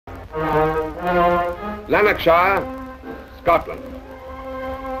Lanarkshire, Scotland.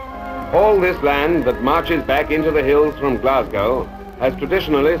 All this land that marches back into the hills from Glasgow has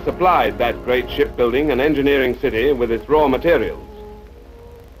traditionally supplied that great shipbuilding and engineering city with its raw materials: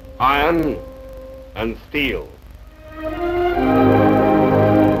 iron and steel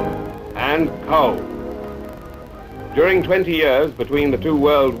and coal. During 20 years between the two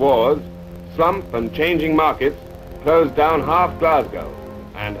world wars, slump and changing markets closed down half Glasgow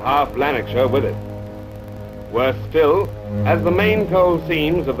and half Lanarkshire with it. Worse still, as the main coal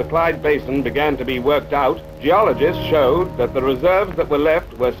seams of the Clyde Basin began to be worked out, geologists showed that the reserves that were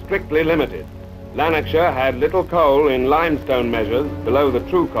left were strictly limited. Lanarkshire had little coal in limestone measures below the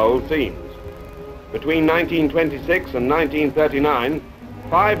true coal seams. Between 1926 and 1939,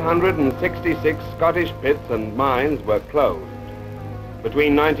 566 Scottish pits and mines were closed.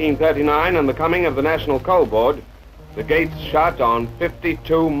 Between 1939 and the coming of the National Coal Board, the gates shut on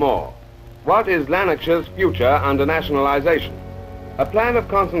 52 more. What is Lanarkshire's future under nationalisation? A plan of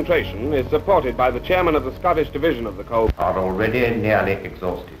concentration is supported by the chairman of the Scottish division of the coal are already nearly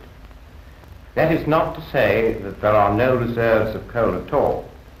exhausted. That is not to say that there are no reserves of coal at all.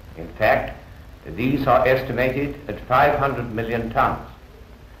 In fact, these are estimated at 500 million tons.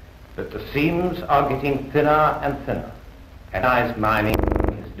 But the seams are getting thinner and thinner. Mechanized mining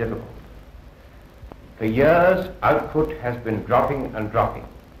is difficult. For years, output has been dropping and dropping.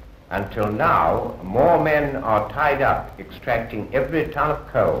 Until now, more men are tied up extracting every ton of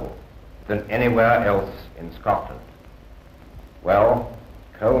coal than anywhere else in Scotland. Well,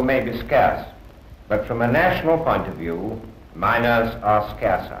 coal may be scarce, but from a national point of view, miners are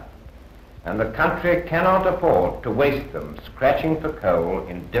scarcer, and the country cannot afford to waste them scratching for coal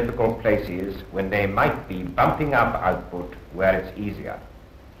in difficult places when they might be bumping up output where it's easier.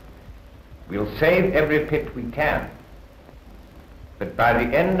 We'll save every pit we can, but by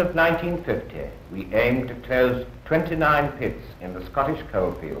the end of 1950, we aim to close 29 pits in the Scottish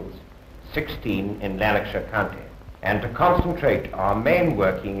coalfields, 16 in Lanarkshire County, and to concentrate our main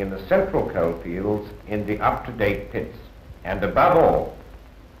working in the central coalfields in the up-to-date pits, and above all,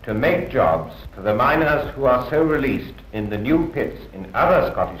 to make jobs for the miners who are so released in the new pits in other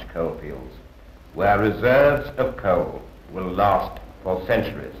Scottish coalfields, where reserves of coal will last for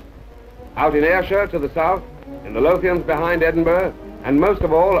centuries. Out in Ayrshire to the south, in the Lothians behind Edinburgh, and most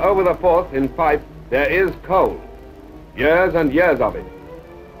of all over the Forth in Fife, there is coal. Years and years of it.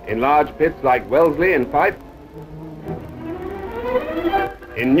 In large pits like Wellesley in Fife,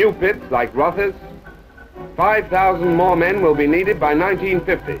 in new pits like Rothes, 5,000 more men will be needed by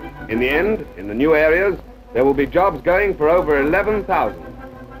 1950. In the end, in the new areas, there will be jobs going for over 11,000.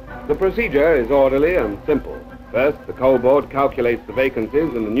 The procedure is orderly and simple. First, the coal board calculates the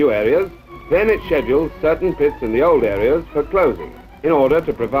vacancies in the new areas, then it schedules certain pits in the old areas for closing, in order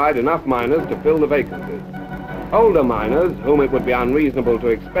to provide enough miners to fill the vacancies. Older miners, whom it would be unreasonable to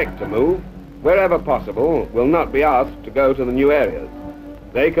expect to move, wherever possible, will not be asked to go to the new areas.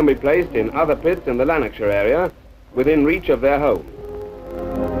 They can be placed in other pits in the Lanarkshire area, within reach of their homes.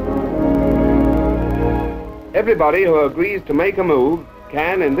 Everybody who agrees to make a move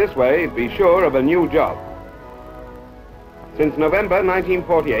can, in this way, be sure of a new job. Since November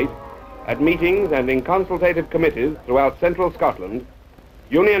 1948, at meetings and in consultative committees throughout central Scotland,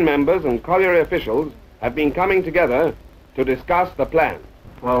 union members and colliery officials have been coming together to discuss the plan.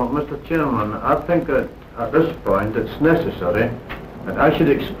 Well, Mr. Chairman, I think that at this point it's necessary that I should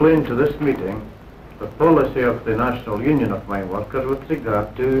explain to this meeting the policy of the National Union of Mine Workers with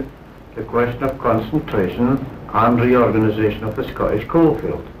regard to the question of concentration and reorganisation of the Scottish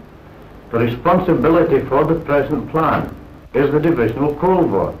coalfield. The responsibility for the present plan is the Divisional Coal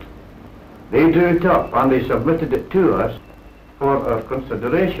Board. They drew it up and they submitted it to us for our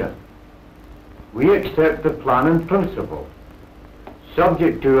consideration. We accept the plan in principle,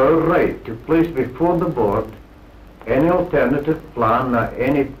 subject to our right to place before the board any alternative plan that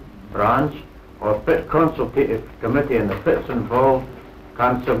any branch or pit consultative committee in the pits involved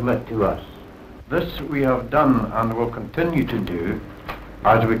can submit to us. This we have done and will continue to do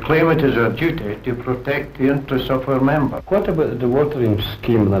as we claim it is our duty to protect the interests of our members. What about the dewatering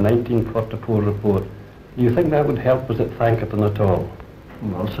scheme in the 1944 report? Do you think that would help us at Thankerton at all?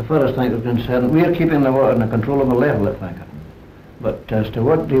 Well, so far as Thankerton is concerned, we are keeping the water in a controllable level at Thankerton. But as to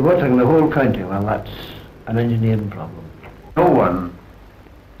what dewatering the whole county, well, that's an engineering problem. No one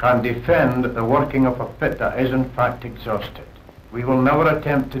can defend the working of a pit that is in fact exhausted. We will never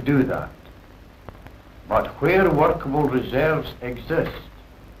attempt to do that. But where workable reserves exist,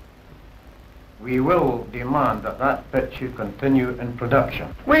 we will demand that that pit should continue in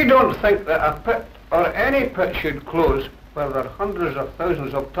production. We don't think that a pit or any pit should close where there are hundreds of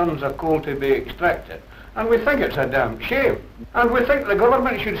thousands of tons of coal to be extracted. And we think it's a damn shame. And we think the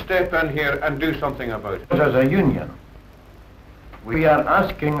government should step in here and do something about it. As a union, we are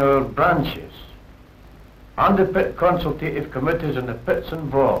asking our branches and the pit consultative committees and the pits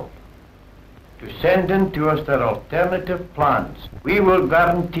involved to send in to us their alternative plans. We will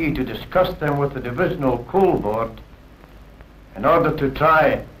guarantee to discuss them with the Divisional Coal Board in order to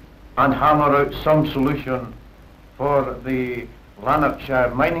try and hammer out some solution for the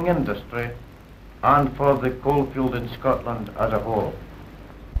Lanarkshire mining industry and for the coalfield in Scotland as a whole.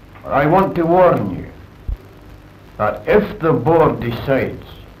 But I want to warn you that if the board decides,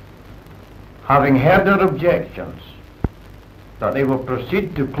 having heard our objections, that they will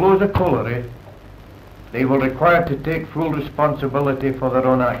proceed to close a colliery, they will require to take full responsibility for their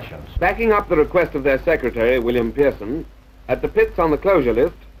own actions. Backing up the request of their secretary, William Pearson, at the pits on the closure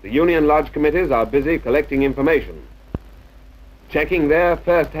list, the Union Lodge committees are busy collecting information, checking their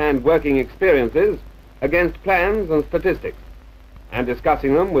first-hand working experiences against plans and statistics, and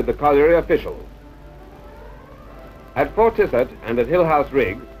discussing them with the colliery officials. At Fort Tissot and at Hillhouse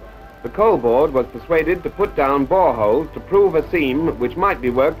Riggs, the coal board was persuaded to put down boreholes to prove a seam which might be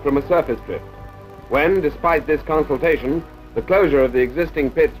worked from a surface drift. When, despite this consultation, the closure of the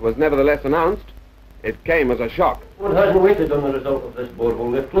existing pits was nevertheless announced, it came as a shock. One hasn't waited on the result of this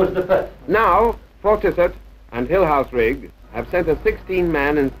borehole. They've closed the pit. Now, Fort Tissot and Hillhouse Riggs have sent a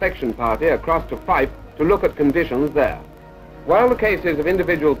 16-man inspection party across to Fife to look at conditions there. While the cases of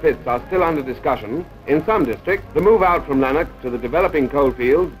individual pits are still under discussion, in some districts, the move out from Lanark to the developing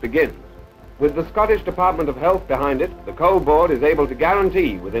coalfields begins. With the Scottish Department of Health behind it, the Coal Board is able to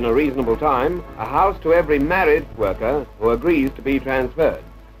guarantee, within a reasonable time, a house to every married worker who agrees to be transferred.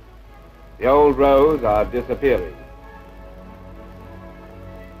 The old rows are disappearing.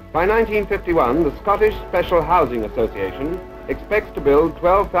 By 1951, the Scottish Special Housing Association expects to build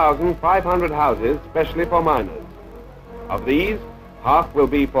 12,500 houses specially for miners. Of these, half will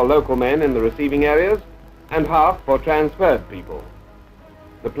be for local men in the receiving areas and half for transferred people.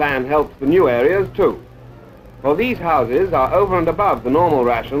 The plan helps the new areas too, for these houses are over and above the normal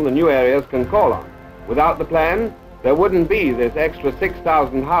ration the new areas can call on. Without the plan, there wouldn't be this extra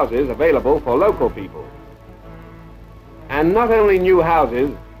 6,000 houses available for local people. And not only new houses,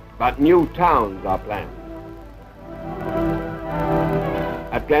 but new towns are planned.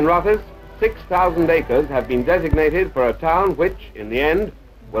 At Glenrothes, 6,000 acres have been designated for a town which, in the end,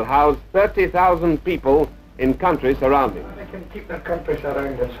 will house 30,000 people in country surrounding. They can keep their country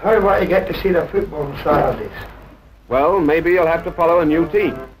surroundings. How about you get to see the football on Saturdays? Well, maybe you'll have to follow a new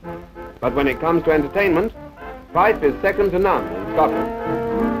team. But when it comes to entertainment, Fife is second to none in Scotland.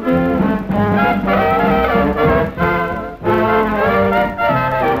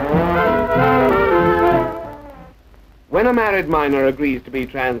 When a married miner agrees to be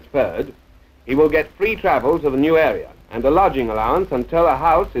transferred, he will get free travel to the new area and a lodging allowance until a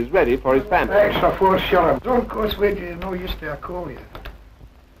house is ready for his family. Extra 4 shillings. Don't cost wages, you're no use to a collier.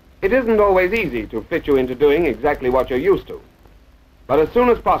 It isn't always easy to fit you into doing exactly what you're used to. But as soon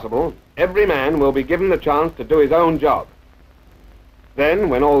as possible, every man will be given the chance to do his own job. Then,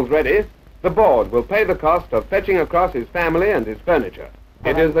 when all's ready, the board will pay the cost of fetching across his family and his furniture.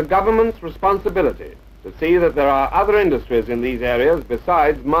 It is the government's responsibility to see that there are other industries in these areas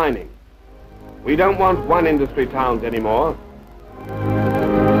besides mining. We don't want one industry towns anymore.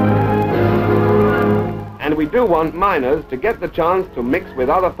 And we do want miners to get the chance to mix with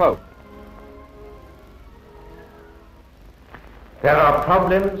other folk. There are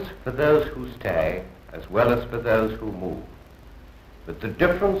problems for those who stay as well as for those who move. But the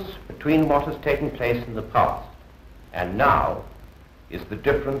difference between what has taken place in the past and now is the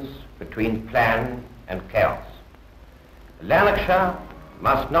difference between plan and chaos. Lanarkshire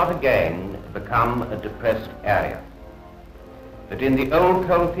must not again become a depressed area. But in the old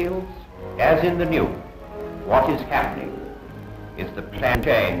coalfields, as in the new, what is happening is the planned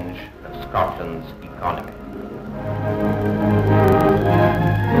change of Scotland's economy.